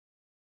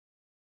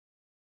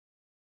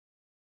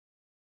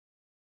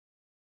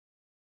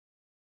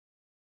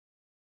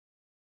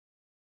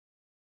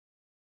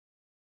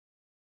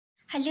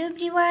Hello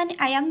everyone,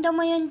 I am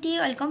Damayanti.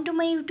 Welcome to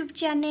my YouTube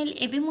channel.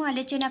 AB मु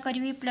आलोचना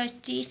करी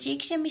 +3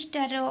 6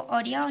 semester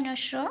Odia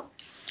honours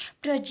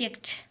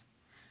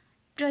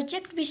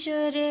project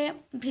विषय रे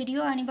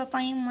वीडियो आनिबा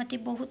पई मते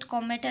बहुत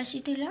कमेंट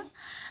आसीथिला।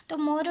 तो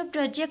मोर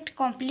प्रोजेक्ट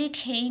कंप्लीट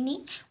हेनी,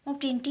 मु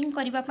प्रिंटिंग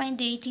करबा पई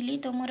देइथिली।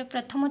 तो मोर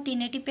प्रथम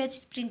 3टी पेज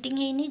प्रिंटिंग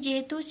हेनी,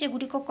 जेहेतु से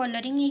गुडी को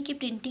कलरिंग हे कि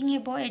प्रिंटिंग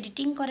हेबो,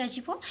 एडिटिंग करा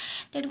जिवो,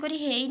 तेन करी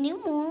हेनी।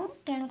 मु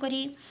तेन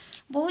करी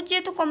बहुत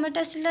जेहेतु कमेंट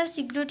आसिला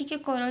शीघ्र टिके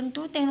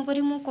करंतु, तेन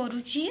करी मु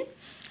करूची।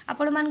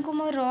 आपण मानकु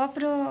मो रफ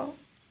रो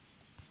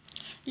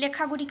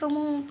लेखा गुडी को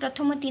मु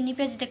प्रथम 3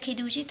 पेज देखै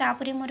दउची,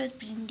 तापरे मोर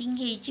प्रिंटिंग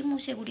हेची, मु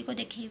से गुडी को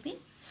देखैबी,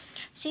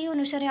 से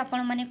अनुसार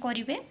आपण माने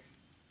करिवे।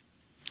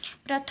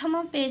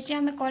 प्रथम पेज रे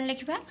हमें कौन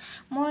लिखा,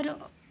 मोर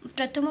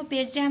प्रथम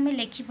पेज रे हमें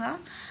लिखा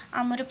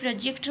आमर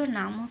प्रोजेक्ट रो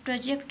नाम।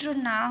 प्रोजेक्ट रो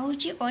ना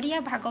होची ओडिया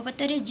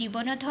भागवत रे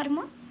जीवन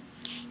धर्म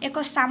एक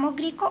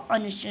सामग्रिक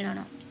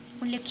अनुशीलन।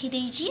 मु लिखि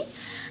देइची,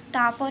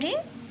 तापरे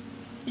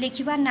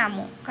लिखिबा नाम,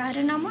 कार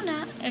नाम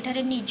ना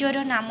एठारे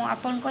निजर नाम,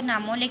 आपन को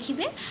नाम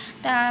लिखिबे।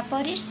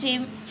 तापरे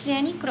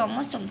श्रेणी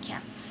क्रम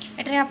संख्या,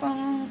 एठारे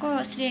आपन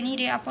को श्रेणी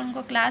रे आपन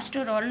को क्लास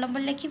रो रोल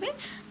नंबर लिखिबे।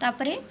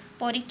 तापरे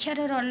परीक्षा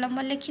रो रोल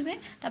नंबर लिखिबे।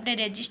 तापरे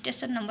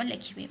रजिस्ट्रेशन नंबर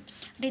लिखिबे।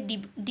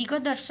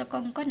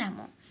 दिगदर्शकंक नाम,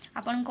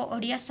 आपन को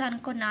ओडिया सार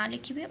को ना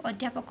लिखिबे।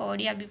 अध्यापक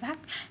ओडिया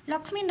विभाग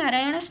लक्ष्मी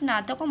नारायण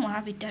स्नातक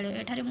महाविद्यालय,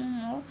 एठारे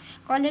मो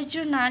कॉलेज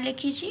रो ना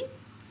लिखिछि,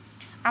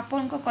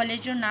 आपन को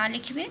कॉलेज रो ना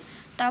लिखिबे।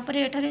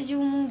 तापरे एठारे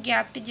जो मु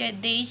गैप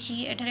देइछि,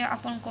 एठारे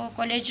आपन को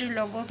कॉलेज रो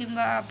लोगो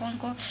किंबा आपन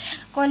को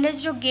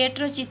कॉलेज रो गेट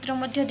रो चित्र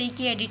मध्ये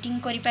देकी एडिटिंग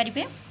करि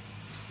परिबे।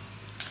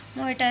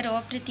 मो एटा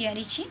रफ रे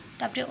तयारी छी।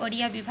 तापरे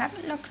ओडिया विभाग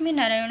लक्ष्मी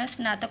नारायण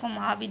स्नातक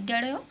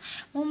महाविद्यालय,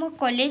 मो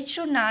कॉलेज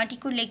रो नाटी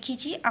को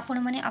लिखिछि, आपण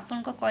माने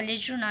आपन को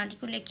कॉलेज रो नाटी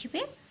को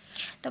लिखिबे।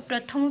 तो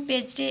प्रथम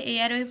पेज रे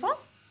एया रहइबो।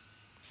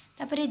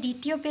 तापरे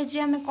द्वितीय पेज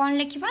रे हमें कोन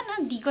लिखिबा ना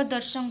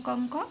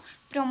दिगदर्शकंक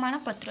प्रमाण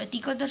पत्र।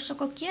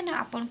 दिगदर्शक किए ना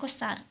आपन को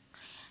सार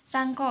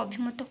को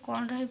अभिमत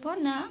कौन रहिबो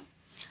ना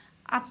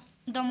आप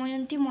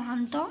दमयंती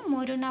महंत,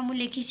 मोर नाम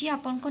लिखिछि,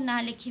 आपन को ना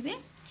लिखिबे।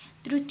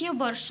 तृतीय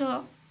वर्ष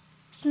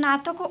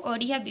स्नातक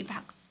ओडिया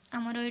विभाग,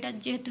 आमर एटा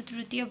जेहेतु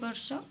तृतीय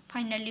वर्ष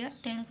फाइनल ईयर,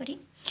 तेणु करी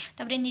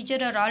तापरे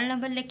निजर रोल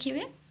नंबर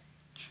लिखिबे।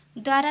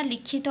 द्वारा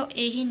लिखित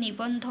एही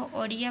निबंध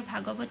ओडिया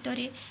भागवत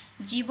रे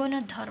जीवन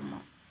धर्म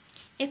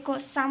एक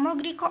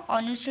सामग्रिक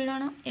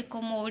अनुशीलन एक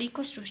मौलिक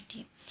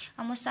सृष्टि।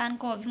 आम सार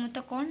को अभिमत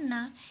कौन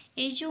ना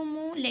ये जो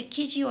मु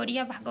लिखी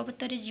ओडिया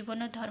भागवत रे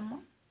जीवन धर्म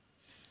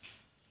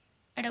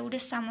एटा गोटे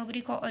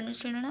सामग्रिक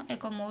अनुशीलन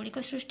एक मौलिक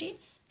सृष्टि।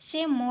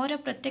 से मोर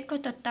प्रत्येक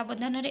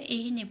तत्वावधान रे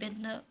एही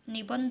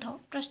निबंध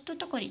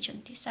प्रस्तुत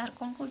करिसेंती। सार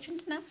कौन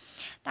करछंती ना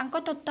तांको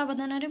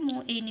तत्वावधान रे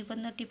मु एही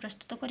निबंधटी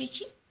प्रस्तुत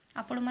करिछि।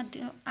 आपण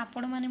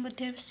माने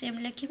मध्ये सेम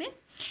लिखिबे।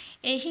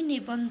 एही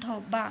निबंध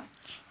बा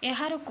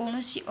एहार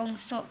कोनोसी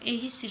अंश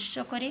एही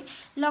शीर्षक रे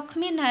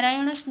लक्ष्मी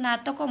नारायण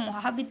स्नातक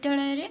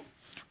महाविद्यालय रे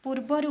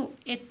पूर्वरु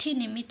एथि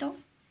निमित्त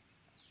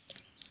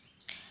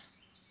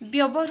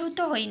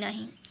व्यवहृत होई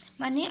नाही,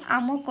 माने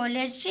आम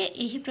कॉलेज रे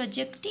एही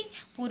प्रोजेक्ट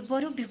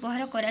पूर्वरु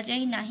व्यवहार करा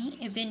जाई नाही,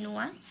 एबे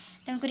नुआ।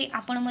 तेणुकरी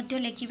आपण मध्य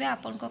लिखिबे,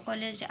 आपण को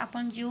कॉलेज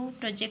आपण जो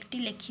प्रोजेक्ट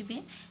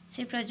लिखिबे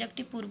से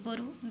प्रोजेक्ट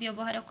पूर्वरु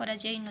व्यवहार करा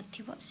जाई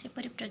नथिबो, से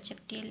परि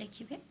प्रोजेक्ट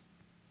लिखिबे।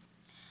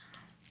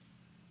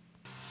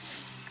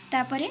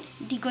 तापरे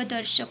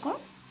दिगदर्शक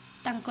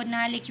तांको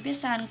ना लिखिबे,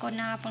 सार को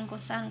ना आपण को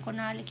सार को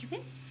ना लिखिबे।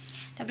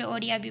 तापरे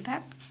ओडिया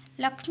विभाग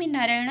लक्ष्मी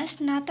नारायण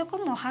स्नातक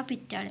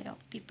महाविद्यालय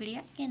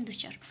पिपलिया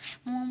केन्दुझर,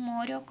 मु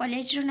मोर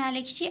कॉलेज रो ना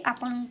लिखिछि,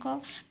 आपण को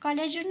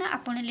कॉलेज रो ना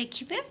आपण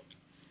लिखिबे।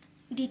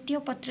 द्वितीय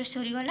पत्र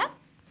सरीगला।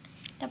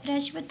 तापरे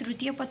आसीबे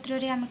तृतीय पत्र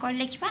रे आमे कोन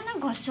लिखिबा ना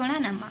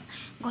घोषणानामा।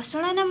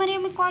 घोषणानामा रे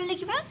आमे कोन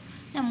लिखिबा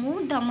ना मु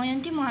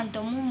दमयंती महंत,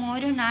 मु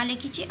मोर ना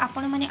लिखिछि,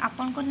 आपण माने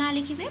आपण को ना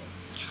लिखिबे।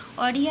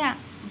 ओडिया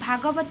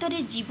भागवत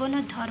रे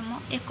जीवन धर्म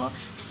एक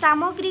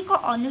सामग्रिक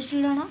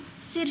अनुशीलन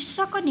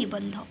शीर्षक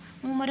निबंध।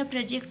 मु मोर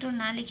प्रोजेक्ट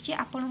ना लिखिछि,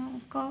 आपण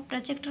को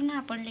प्रोजेक्ट ना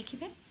आपण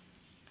लिखिबे।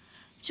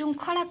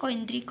 श्रृंखला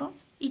केन्द्रिक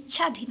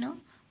इच्छाधीन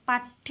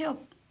पाठ्य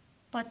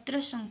पत्र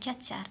संख्या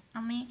 4,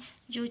 आमे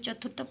जो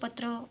चतुर्थ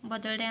पत्र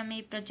बदले आमे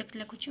प्रोजेक्ट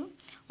लिखुछु।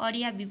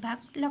 ओडिया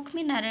विभाग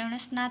लक्ष्मी नारायण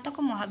स्नातक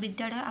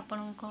महाविद्यालय,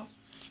 आपण को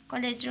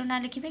कॉलेज रो ना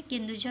लिखिबे।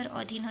 केन्दुझर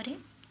अधीन रे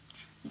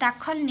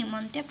दाखल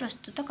निमंते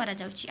प्रस्तुत करा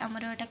जाउछि,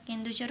 हमर एटा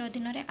केन्दुझर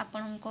अधीन रे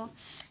आपण को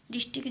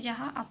डिस्ट्रिक्ट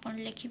जहाँ आपण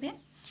लिखिबे।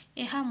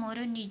 एहा मोर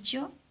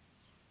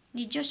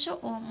निजस्व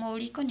और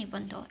मौलिक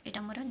निबंध,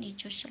 एटा मोर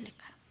निजस्व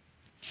लेखा।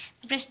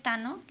 तापर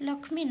स्थान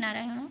लक्ष्मी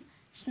नारायण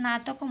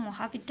स्नातक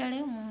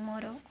महाविद्यालय,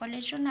 मोर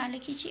कॉलेज रो ना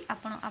लिखिछि,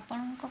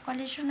 आपण को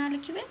कॉलेज रो ना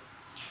लिखिबे।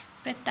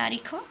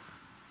 तारीख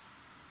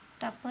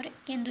तापर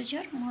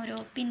केन्दुझर मोर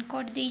पिन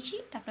कोड देइछि।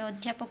 तापर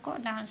अध्यापक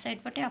डाउन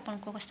साइड पटे आपण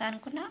को सार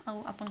को ना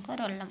और आपण को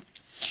रोल नंबर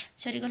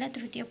सरीगला।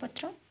 तृतीय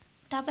पत्र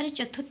तापर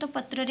चतुर्थ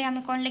पत्र रे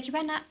आमे कोन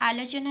लिखिबा ना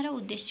आलोचनार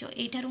उद्देश्य।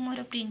 एठारु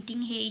मोर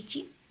प्रिंटिंग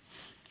हेइछि,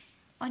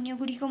 अन्य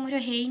गुडी को मोर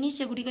हेइनी,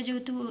 से गुडी को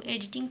जेतु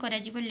एडिटिंग करा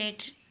जिवो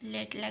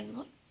लेट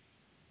लागबो।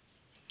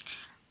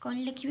 कौन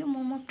लिखिबे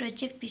मो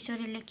प्रोजेक्ट विषय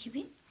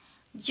लिखिबी।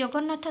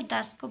 जगन्नाथ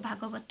दास को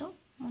भागवत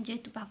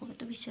जेहेतु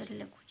भागवत विषय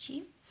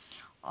लिखुची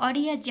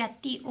ओडिया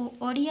जाति और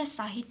ओडिया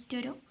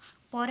साहित्यर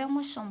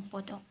परम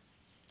संपद।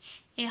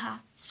 यह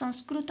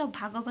संस्कृत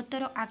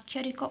भागवतर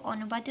आक्षरिक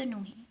अनुवाद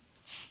नुहे,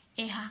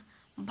 यह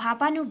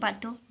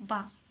भावानुवाद बा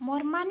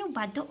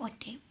मर्मानुवाद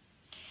अटे।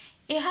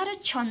 यार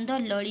छंद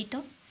ललित,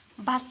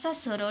 भाषा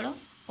सरल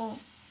और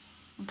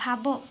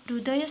भाव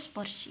हृदय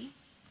स्पर्शी।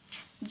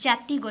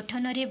 जाति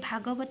गठन रे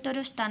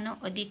भागवतर स्थान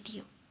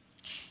अद्वितीय।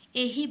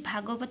 एही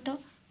भागवत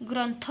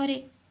ग्रंथरे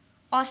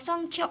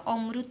असंख्य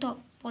अमृत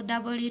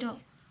पदावलीर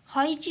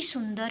हईची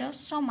सुंदर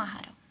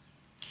समाहार।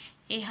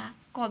 यह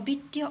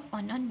कवित्य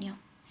अनन्य।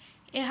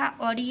 यह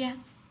ओडिया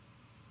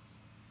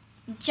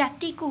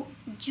जाति को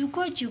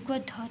जुग जुग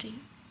धरी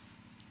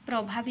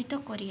प्रभावित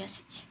करि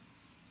आसिछि।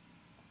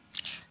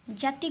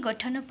 जाति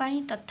गठन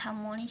पाई तथा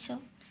मनीष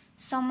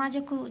समाज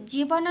को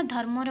जीवन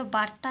धर्मर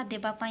वार्ता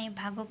देबा पाई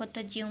भागवत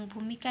जो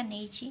भूमिका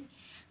नेछि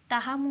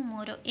ताहा मु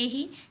मोर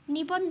एही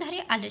निबंधरे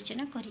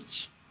आलोचना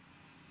करिछि।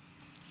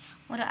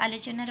 मोर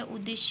आलोचनार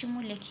उद्देश्य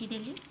मु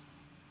लिखिदेली,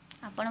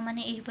 आपण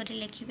माने एही परि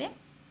लिखिबे।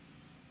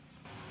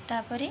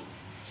 तापरे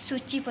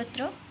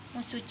सूचीपत्र,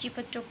 मो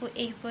सूचीपत्र को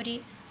एही परि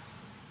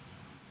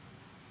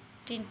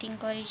प्रिंटिंग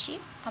करिछि।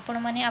 आपण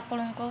माने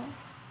आपणको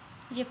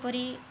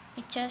जेपरि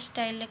इच्छा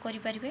स्टाइल करि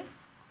परिबे।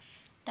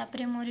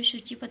 तापरे मोर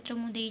सूचीपत्र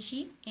मु देछि।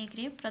 एक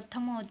रे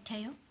प्रथम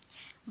अध्याय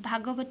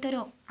भागवतर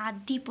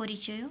आदि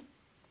परिचय।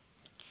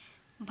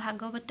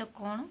 भागवत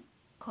कौन?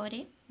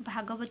 खरे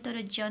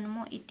भागवतर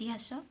जन्म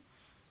इतिहास।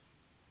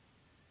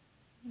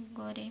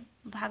 गरे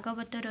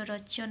भागवतर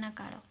रचना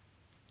काल।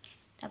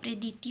 तापरे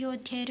द्वितीय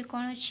अध्याय रे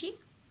कौन अछि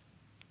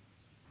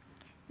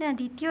ना,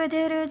 द्वितीय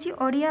अध्याय रे अछि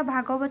ओडिया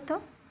भागवत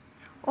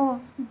ओ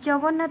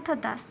जगन्नाथ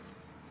दास।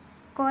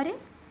 करे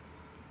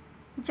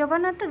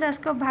जगन्नाथ दास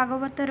को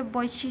भागवतर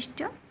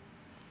वैशिष्ट्य।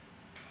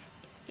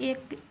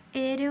 एक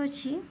ए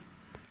अच्छी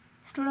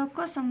श्लोक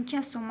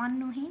संख्या समान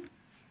नुहे,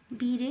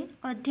 बी रे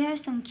अध्याय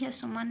संख्या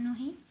समान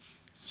नुहे,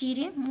 सी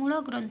रे मूल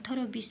ग्रंथर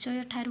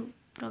विषय ठारू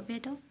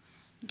प्रभेद,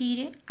 डी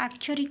रे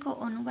आक्षरिक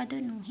अनुवाद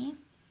नुहे।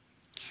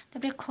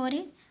 तापरे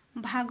खरे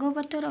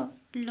भागवतर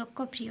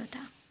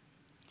लोकप्रियता।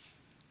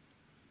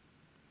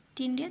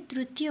 तीन रे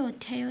तृतीय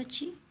अध्याय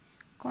अच्छी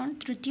कौन?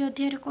 तृतीय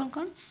अध्याय कौन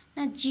कौन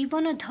ना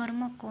जीवन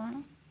धर्म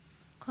कौन?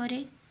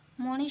 खरे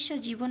मनीष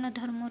जीवन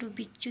धर्मर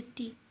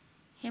विच्युति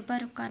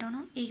हेबार कारण।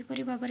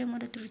 एहीपरि भाव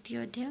मोर तृतीय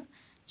अध्याय।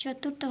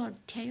 चतुर्थ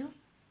अध्याय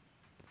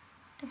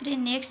तापरे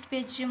नेक्स्ट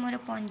पेज रे मोर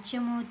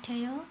पंचम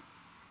अध्याय।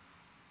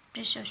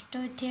 तापरे षष्ठ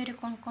अध्याय रे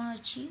कौन कौन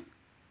अच्छी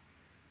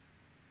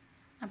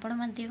आपण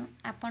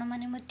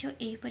माने मध्य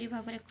एहीपरि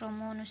भाव क्रम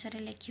अनुसार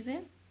लिखिबे।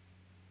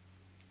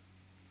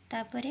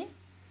 तापरे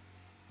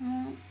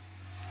मु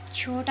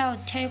 6टा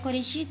अध्याय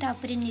करिछि।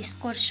 तापरे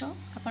निष्कर्ष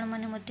आपण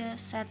माने मध्य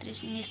 7 रे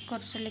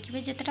निष्कर्ष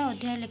लिखिबे। जेतटा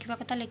अध्याय लिखिबा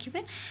कथा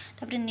लिखिबे।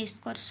 तापरे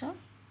निष्कर्ष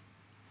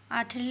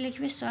 8 रे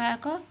लिखिबे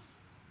सहायक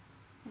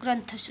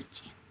ग्रंथ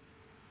सूची।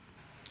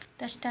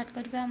 तो स्टार्ट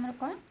करबा हमर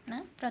कोन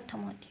ना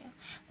प्रथम अध्याय।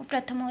 मु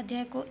प्रथम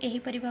अध्याय को एही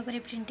परि भाव रे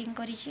प्रिंटिंग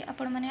करिछि।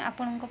 आपण माने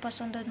आपणको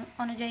पसंद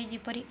अनुसार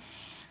जेपरि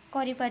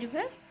करि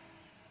परिबे।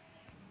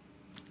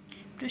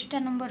 पृष्ठ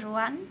नंबर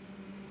 1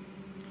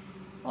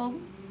 ओम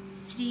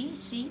श्री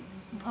श्री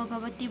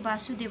भगवती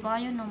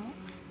वासुदेवाय नमो।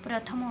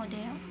 प्रथम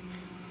अध्याय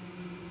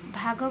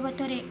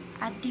भागवतरे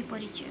आदि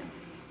परिचय।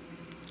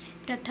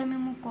 प्रथमे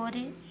मु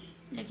करे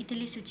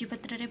लिखिली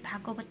सूचीपत्र रे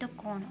भागवत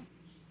कौन?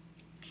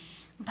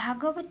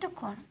 भागवत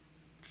कौन?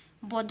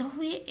 बोध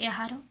हुए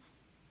यार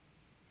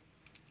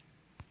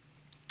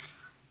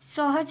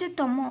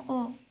सहजतम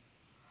और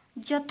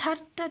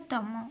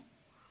यथार्थतम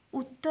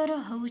उत्तर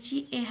होउची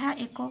एहा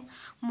एक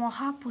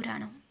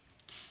महापुराण।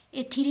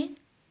 एथिरे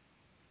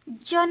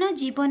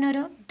जनजीवनर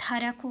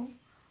धारा को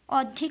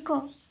अधिक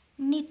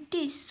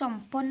नीति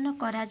संपन्न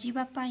करा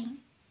जिबा पाई,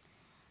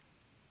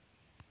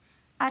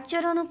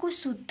 आचरण को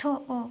शुद्ध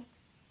और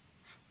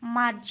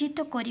मार्जित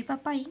करिबा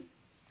पाई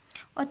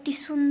अति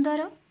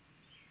सुंदर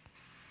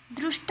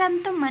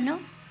दृष्टांत मान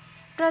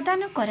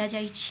प्रदान करा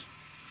जाइछि।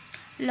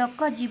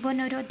 लोक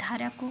जीवनर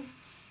धारा को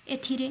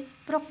एथिरे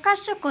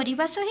प्रकाश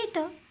करिबा सहित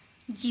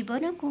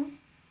जीवन को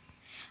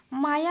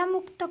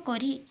मायामुक्त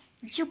करी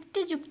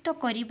युक्तियुक्त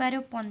करिबार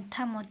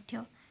पंथा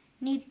मध्य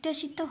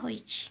निर्देशित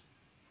होइछि।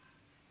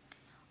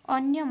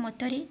 अन्य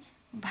मतरे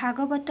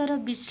भागवतर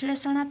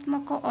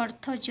विश्लेषणात्मक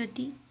अर्थ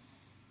जदि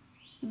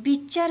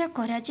विचार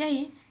करा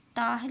जाए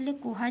ताहले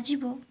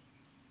कुहाजिबो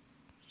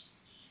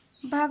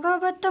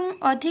भागवतं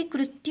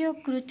अधिकृत्य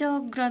कृत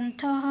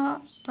ग्रंथ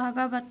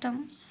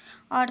भागवतम,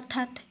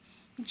 अर्थात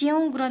जो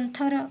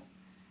ग्रंथर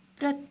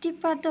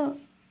प्रतिपाद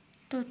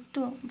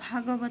तत्व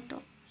भागवत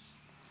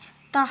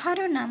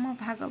ताहार नाम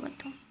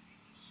भागवत।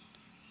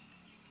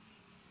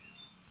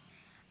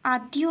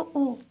 आद्य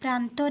ओ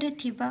प्रांतरे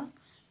थिबा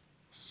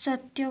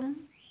सत्यम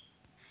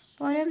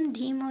परम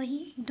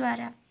धीमहि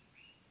द्वारा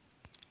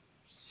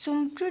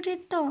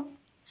संप्रेरित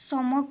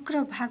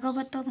समग्र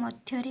भागवत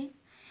मध्यरे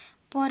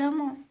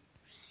परम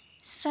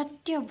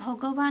सत्य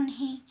भगवान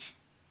ही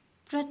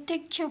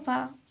प्रत्यक्ष बा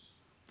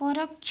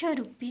परोक्ष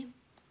रूपे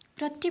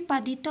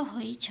प्रतिपादित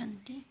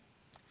होइछन्ति।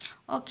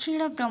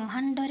 अखिल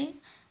ब्रह्मांडरे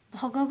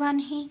भगवान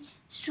ही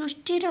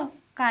सृष्टिर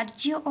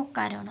कार्य और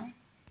कारण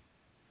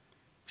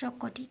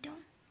प्रकटित।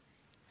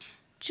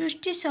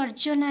 सृष्टि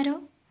सर्जनार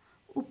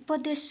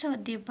उपदेश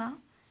देवा,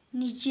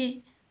 निजे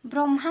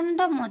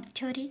ब्रह्मांड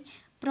मध्यरे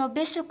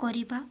प्रवेश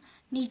करिबा,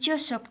 निज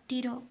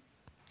शक्तिर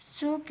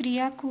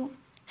स्वक्रिया को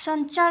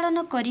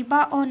संचालन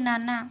करिबा और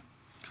नाना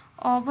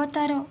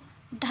अवतार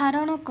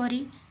धारण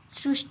करी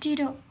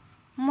सृष्टिर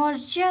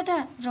मर्यादा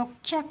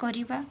रक्षा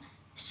करिबा,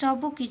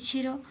 सबु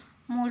किछिर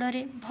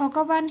मूलरे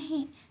भगवान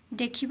ही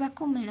देखिबा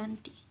को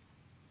मिलंती।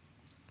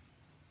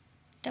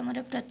 एटा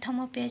मोर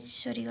प्रथम पेज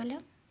सरीगला।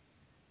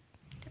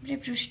 तापर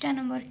पृष्ठा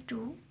नंबर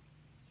 2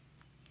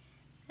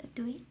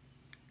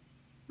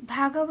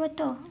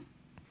 भागवत।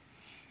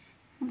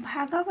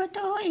 भागवत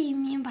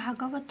इमे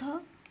भागवत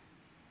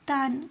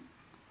तान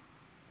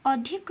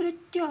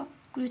अधिकृत्य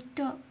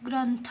कृत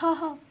ग्रंथ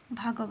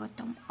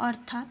भागवतम,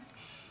 अर्थात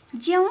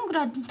जो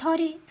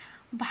ग्रंथरे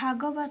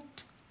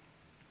भागवत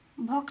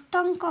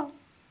भक्तंक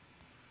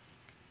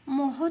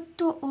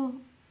महत्व और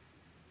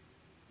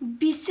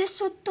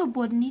विशेषत्व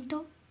वर्णित,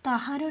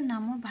 ताहार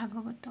नाम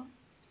भागवत।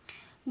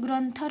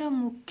 ग्रंथर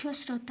मुख्य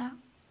श्रोता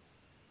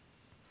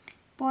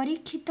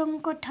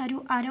परीक्षितंक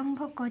ठारू आरंभ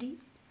करी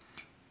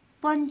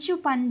पंचु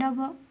पांडव,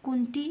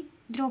 कुंती,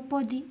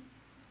 द्रौपदी,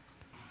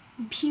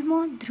 भीम,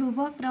 ध्रुव,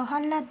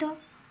 प्रहलाद,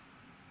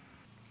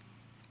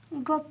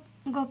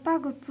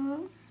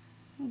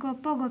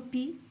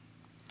 गोपी,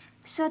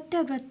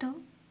 सत्यव्रत,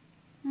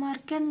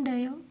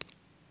 मार्कंडेय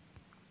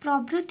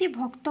प्रभृति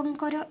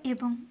भक्तंकर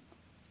एवं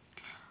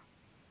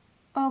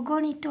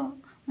अगणित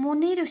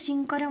मुनि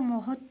ऋषिंकर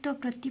महत्व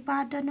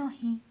प्रतिपादन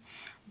ही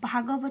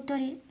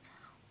भागवतरे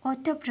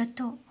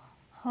ओतप्रोत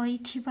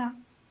होइथिबा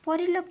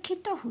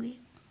परिलक्षित हुए।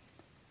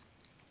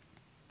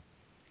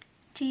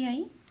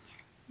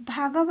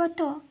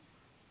 भागवत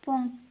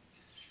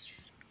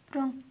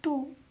पंक्तु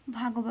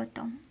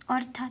भागवतम,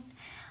 अर्थात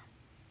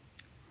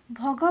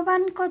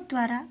भगवान को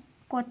द्वारा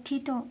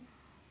कथित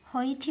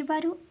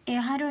होइथिबारु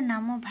एहार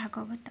नाम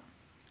भागवत।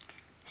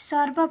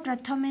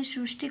 सर्वप्रथमे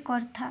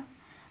सृष्टिकर्ता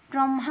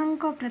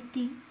ब्रह्मांक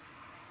प्रति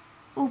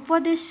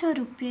उपदेश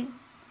रूपे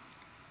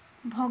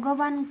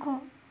भगवान को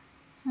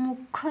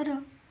मुखर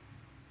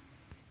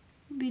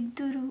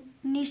विदुरु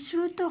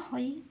निःसृत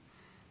होई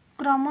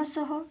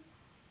क्रमशः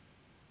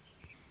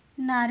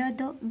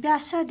नारद,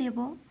 व्यासदेव,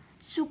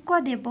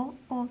 शुकदेव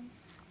और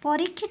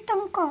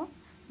परीक्षितंक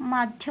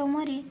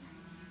माध्यमरे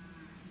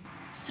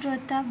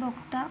श्रोता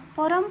वक्ता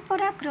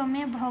परंपरा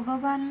क्रमे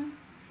भगवान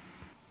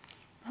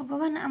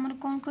आमर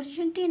कौन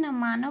करछंती ना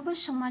मानव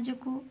समाज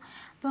को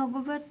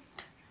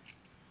भगवत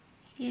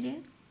ये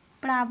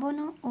प्लावन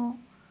और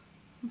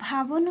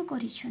भावन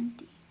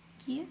करिछंती।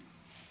 किए?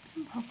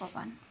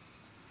 भगवान।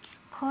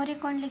 खरे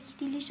कौन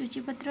लिखिथिली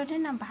सूचीपत्र रे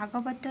ना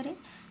भागवत रे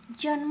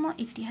जन्म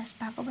इतिहास।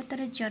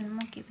 भागवतर जन्म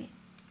केबे?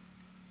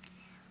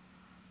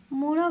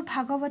 मूल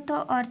भागवत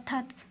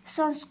अर्थात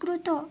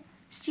संस्कृत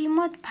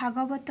श्रीमद्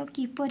भागवत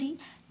किपरि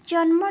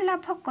जन्म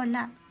लाभ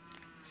कला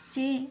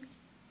से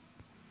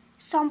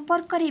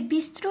संपर्क रे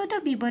विस्तृत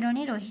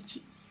विवरणी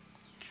रही।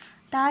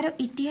 तार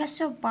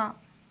इतिहास बा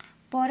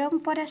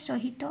परंपरा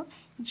सहित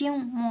जो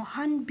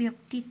महान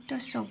व्यक्तित्व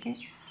सबू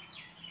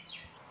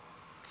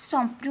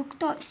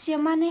संपृक्त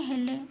सेमाने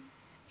हेले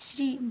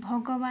श्री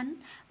भगवान,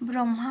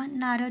 ब्रह्मा,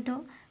 नारद,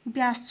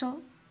 व्यास,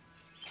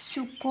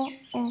 शुक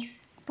और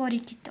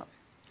परीक्षित।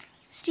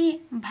 श्री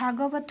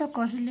भागवत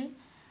कहिले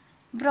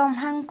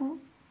ब्रह्मा को,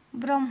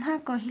 ब्रह्मा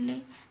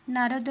कहिले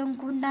नारद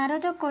को,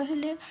 नारद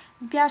कहिले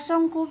व्यास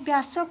को,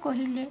 व्यास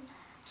कहिले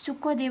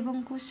शुकदेव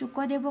को,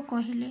 शुकदेव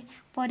कहिले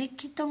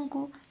परीक्षित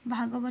को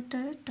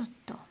भागवतर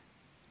तत्व।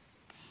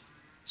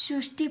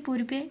 सृष्टि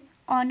पूर्वे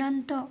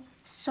अनंत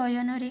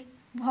शयन रे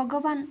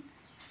भगवान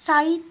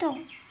साईत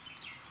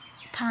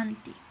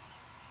थांती।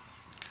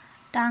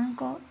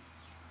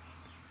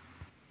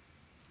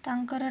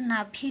 तांकर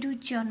नाभिरु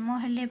जन्म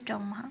हेले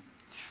ब्रह्मा।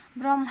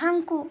 ब्रह्मा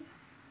को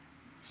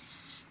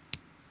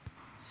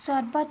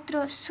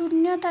सर्वत्र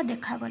शून्यता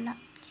देखागला।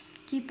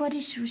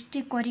 किपरि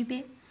सृष्टि करिवे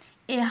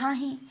एहा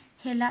ही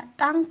हेला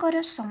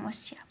तांकर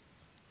समस्या।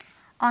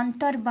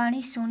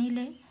 अंतर्वाणी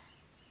सुनिले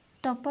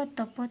तप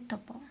तप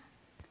तप।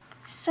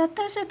 शत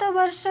शत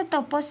वर्ष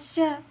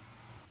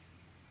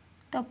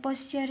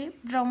तपस्या रे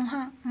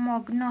ब्रह्मा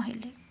मग्न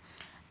हेले।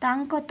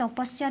 तांको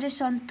तपस्या रे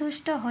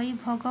संतुष्ट होई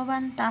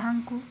भगवान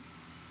ताहांकु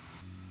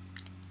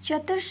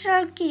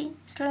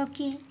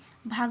चतुर्श्लोकी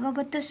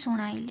भागवत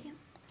शुणाइले।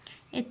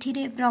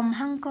 एथिरे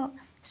ब्रह्मांक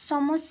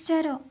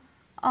समस्यार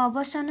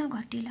अवसान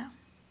घटिला।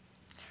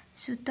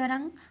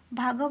 सुतरां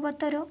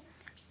भागवतर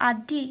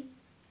आदि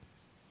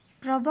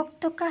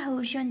प्रवक्तका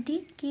होउछंती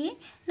कि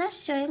ना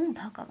स्वयं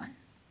भगवान।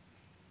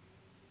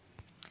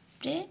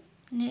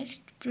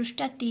 नेक्स्ट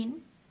पृष्ठा 3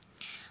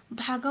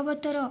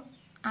 भागवतर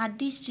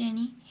आदि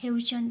श्रेणी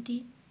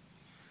हेउचंती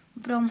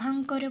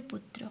ब्रह्मांकर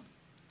पुत्र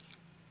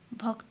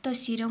भक्त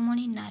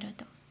शिरोमणि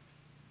नारद।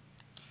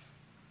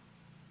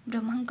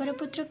 ब्रह्मांकर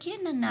पुत्र किए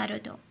ना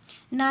नारद।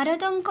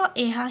 नारदंक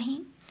एहा ही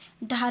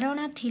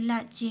धारणा थिला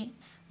जे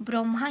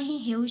ब्रह्मा ही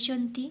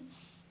हेउचंती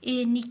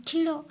ए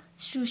निखिल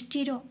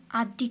सृष्टिर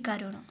आदि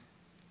कारण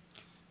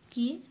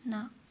किए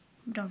ना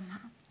ब्रह्मा।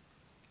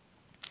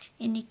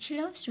 ए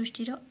निखिल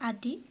सृष्टिर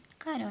आदि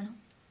कारण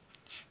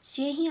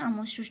से ही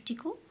आम सृष्टि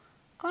को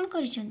कौन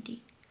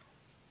करिसंती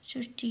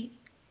सृष्टि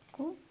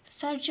को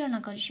सर्जन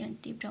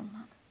करिसंती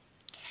ब्रह्मा।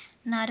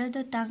 नारद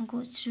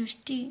तांको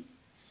सृष्टि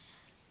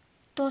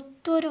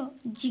तत्वर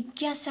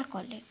जिज्ञासा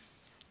कले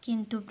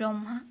किंतु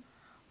ब्रह्मा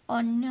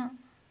अन्य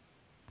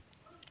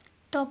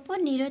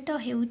तपनिरत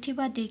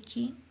हेउथिबा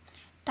देखि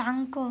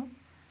तांको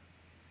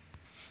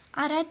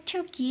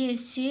आराध्य किए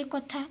से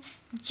कथा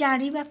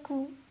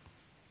जानिबाकू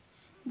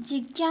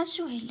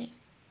जिज्ञासु हेले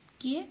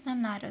किए ना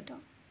नारद।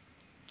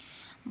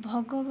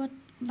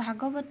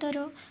 भागवतर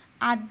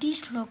आदि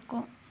श्लोक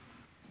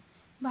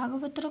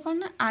भागवतर कौन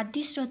ना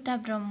आदि श्रोता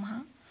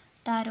ब्रह्मा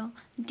तार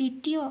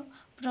द्वितीय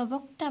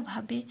प्रवक्ता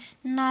भावे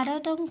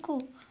नारद को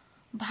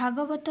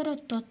भागवतर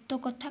तत्व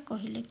कथा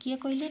कहले किए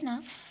कहले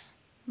ना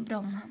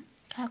ब्रह्मा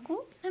काकू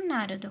ना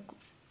नारद को।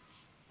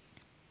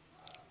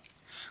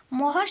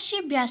 महर्षि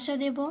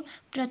व्यासदेव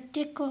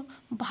प्रत्येक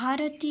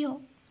भारतीय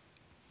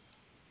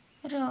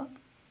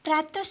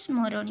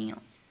प्रातस्मरणीय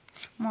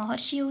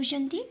महर्षि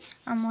होउचंती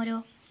आमर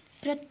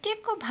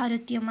प्रत्येक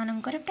भारतीय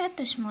मानकर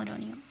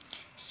प्रातस्मरणीय।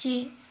 से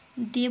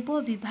देव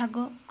विभाग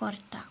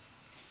कर्ता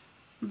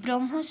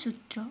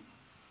ब्रह्मसूत्र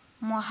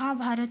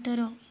महाभारतर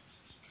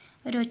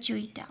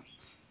रचयिता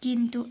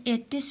किंतु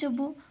एते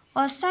सबु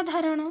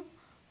असाधारण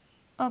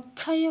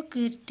अक्षय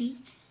कीर्ति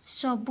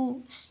सबु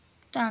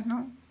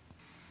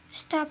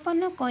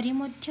स्थापन करी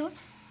मध्य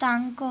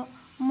तांको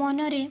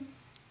मनरे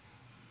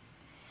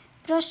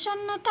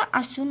प्रसन्नता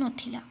आसु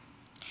नथिला।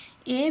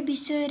 ए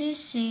विषय रे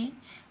से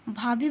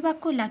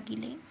भाबिबाको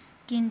लागिले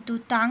किंतु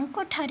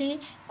तांको ठारे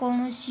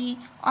कौनसी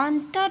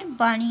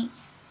अंतर्वाणी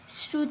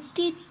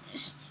श्रुति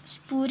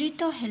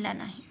स्फुरित हेला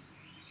नाही।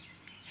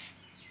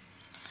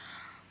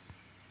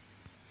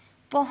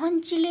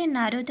 पहुँचिले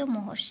नारद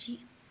महर्षि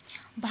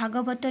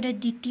भागवतर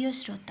द्वितीय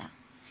श्रोता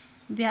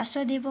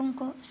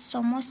व्यासदेवଙ୍କ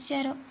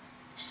समस्यार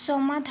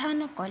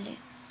समाधान कले।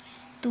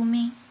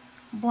 तुमे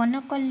वन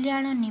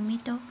कल्याण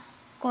निमित्त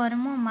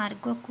कर्म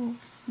मार्ग को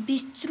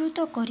विस्तृत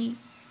करी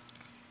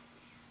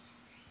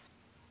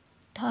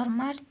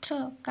धर्मार्थ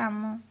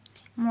काम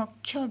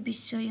मोक्ष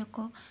विषयक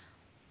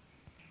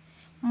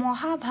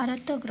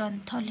महाभारत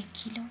ग्रंथ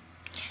लिखिल।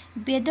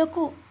 वेद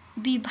को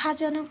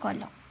विभाजन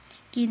कल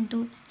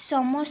किंतु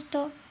समस्त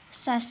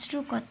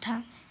शास्त्र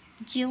कथा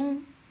जो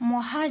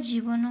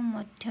महाजीवन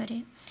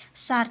मध्यरे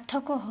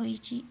सार्थक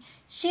होईची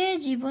से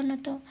जीवन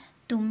तो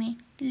तुमे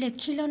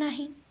लेखिल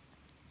नाही।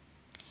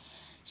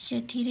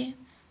 सेथिरे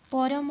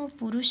परम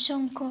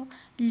पुरुषंक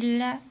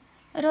लीला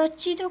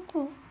रचित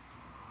को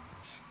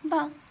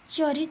बा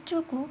चरित्र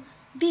को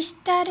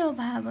विस्तार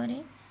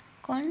भावरे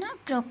कौन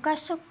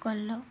प्रकाश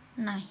कल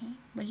नाही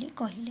बोली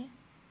कहिले।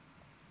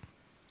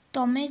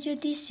 तमे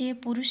जदि से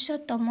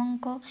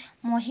पुरुषोत्तमंक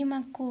महिमा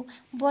को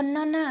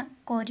वर्णना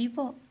करिब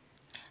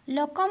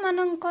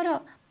लोकमानंकर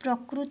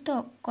प्रकृत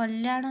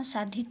कल्याण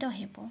साधित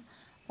हेबो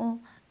ओ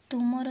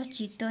तुमर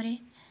चित्तरे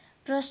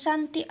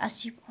प्रशांति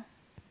आसिबो।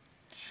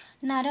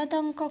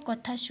 नारदंक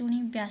कथा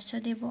शुणी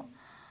व्यासदेव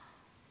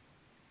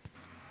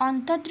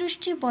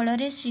अंतर्दृष्टि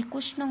बलरे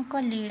श्रीकृष्णंक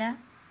लीला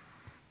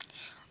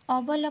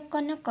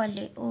अवलोकन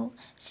कले ओ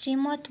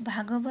श्रीमद्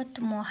भागवत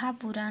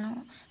महापुराण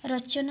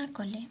रचना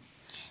कले।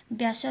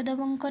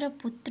 व्यासदेवंकर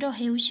पुत्र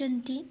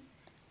हेउचंती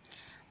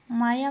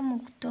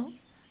मायामुक्त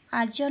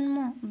आजन्म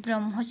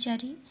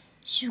ब्रह्मचारी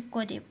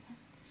शुकदेव।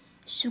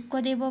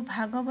 शुकदेव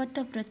भागवत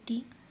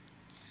प्रति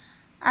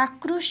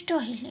आकृष्ट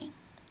हेले।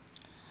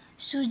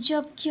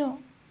 सुयोग्य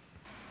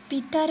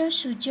पितार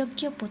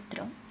सुयोग्य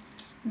पुत्र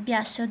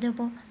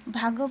व्यासदेव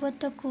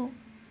भागवत को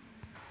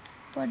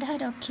पढ़ा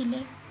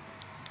रखिले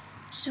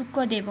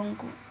शुकदेव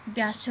को।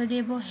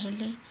 व्यासदेव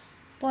हेले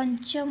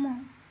पंचम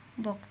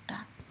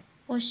वक्ता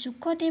और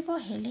शुकदेव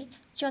हेले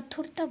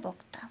चतुर्थ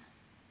वक्ता।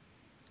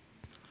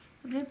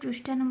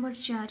 पृष्ठा नंबर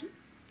 4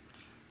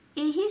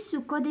 एही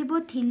शुकदेव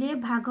थिले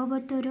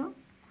भागवतर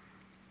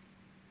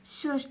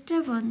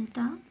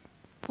स्रष्टावंता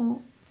ओ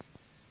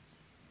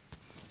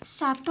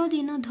 7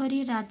 दिन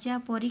धरी राजा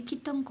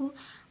परीक्षितंक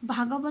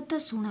भागवत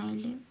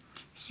शुणाइले।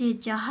 से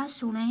जहा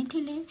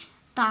शुणाइथिले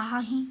ताहा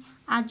ही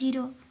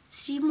आजिर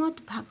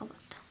श्रीमद्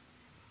भागवत।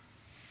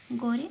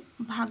 गोरे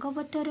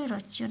भागवतर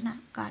रचना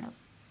काल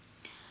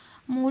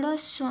मूल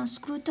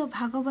संस्कृत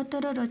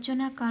भागवतर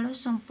रचना काल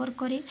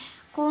संपर्क रे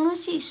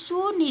कौनसी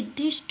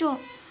सुनिर्दिष्ट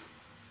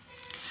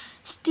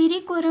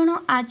स्थिरीकरण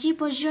आज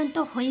पर्यंत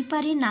होई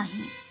पारि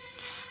नाही।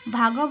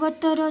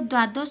 भागवतर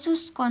 12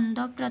 स्कंद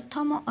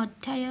प्रथम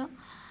अध्याय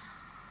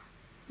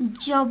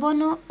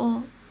यवन ओ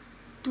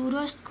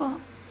तुरस्क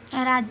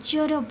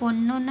राज्यर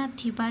वर्णना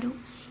थिबारु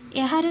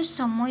एहार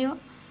समय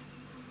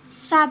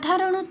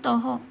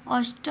साधारणतः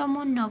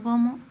अष्टम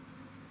नवम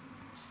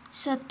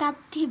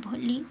शताब्दी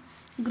भली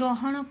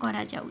ग्रहण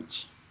करा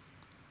जाउछि।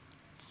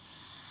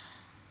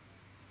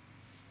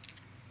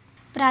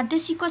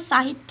 प्रादेशिक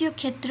साहित्य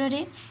क्षेत्र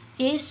रे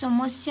ए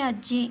समस्या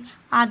जे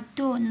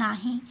आदौ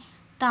नाही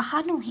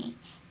ताहा नुहे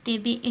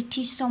तेबे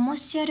एठी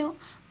समस्यार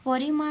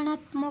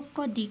परिमाणात्मक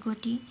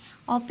दिगटी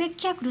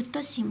अपेक्षाकृत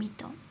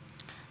सीमित।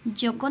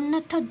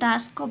 जगन्नाथ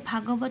दास को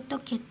भागवत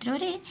क्षेत्र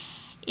रे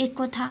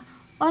एकथा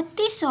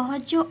अति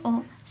सहज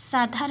और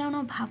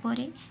साधारण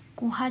भावरे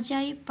कुहा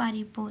जाई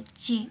पारिबो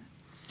जे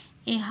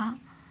एहा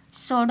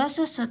षोडश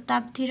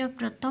शताब्दीर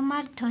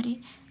प्रथमार्धरे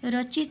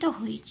रचित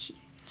होईछि,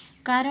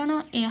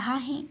 कारण एहा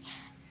ही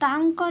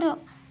तांकर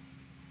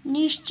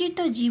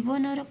निश्चित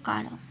जीवनर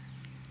काल।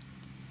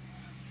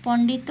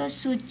 पंडित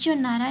सूर्य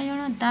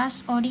नारायण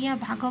दास ओडिया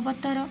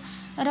भागवतर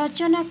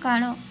रचना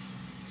काल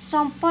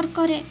संपर्क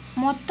रे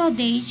मत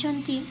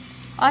देइछन्ति।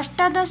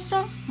 अष्टादश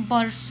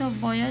वर्ष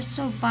बयस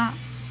बा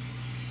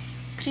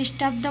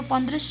ख्रीष्टाब्द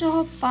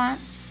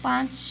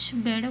 1505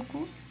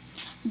 बेड़कू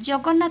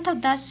जगन्नाथ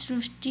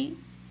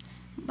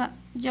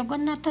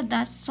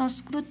दास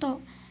संस्कृत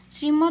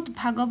श्रीमद्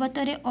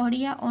भागवतरे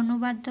ओडिया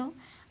अनुवाद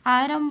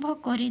आरंभ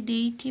करि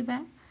देइथिबा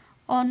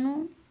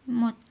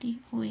अनुमत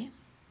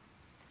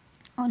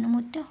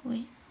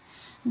हुए।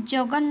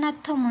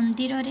 जगन्नाथ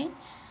मंदिर रे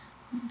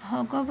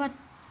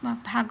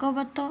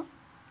भागवत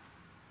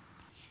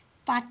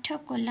पाठ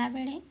कला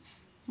बेले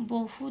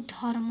बहु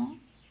धर्म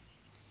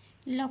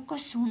लोक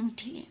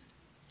शुणुथिले।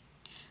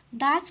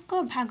 दास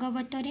को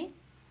भागवत रे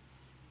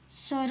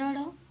सरल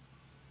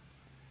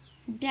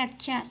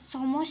व्याख्या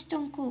समस्त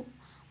को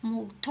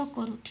मुग्ध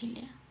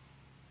करुथिले।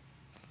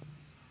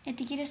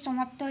 एतिकिरे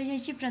समाप्त हो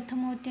जाइछि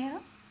प्रथम अध्याय।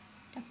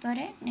 तापर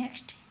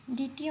नेक्स्ट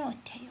द्वितीय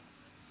अध्याय।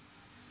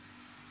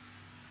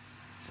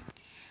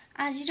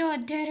 आजिर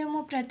अध्याय रे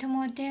मु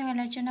प्रथम अध्याय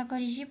आलोचना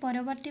करिछि।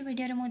 परवर्ती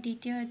वीडियो रे मु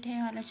द्वितीय अध्याय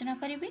आलोचना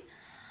करिबि।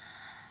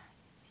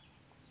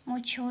 मु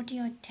 6टी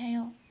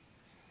अध्याय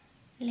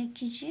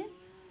लिखिछि।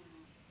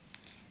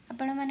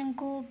 आपण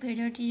माननको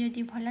वीडियोटी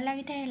जदि भल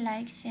लगी थाए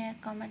लाइक शेयर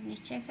कमेंट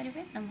निश्चय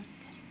करेंगे।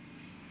 नमस्कार।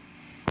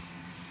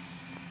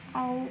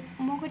 आउ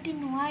मो गोटे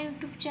नुआ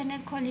यूट्यूब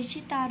चैनल खोली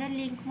तार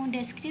लिंक मु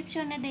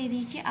डिस्क्रिप्शन में दे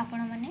दीजिए।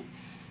 आपण माने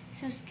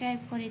सब्सक्राइब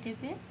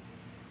करदेवे।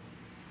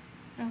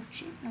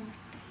 रहुछि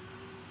नमस्ते।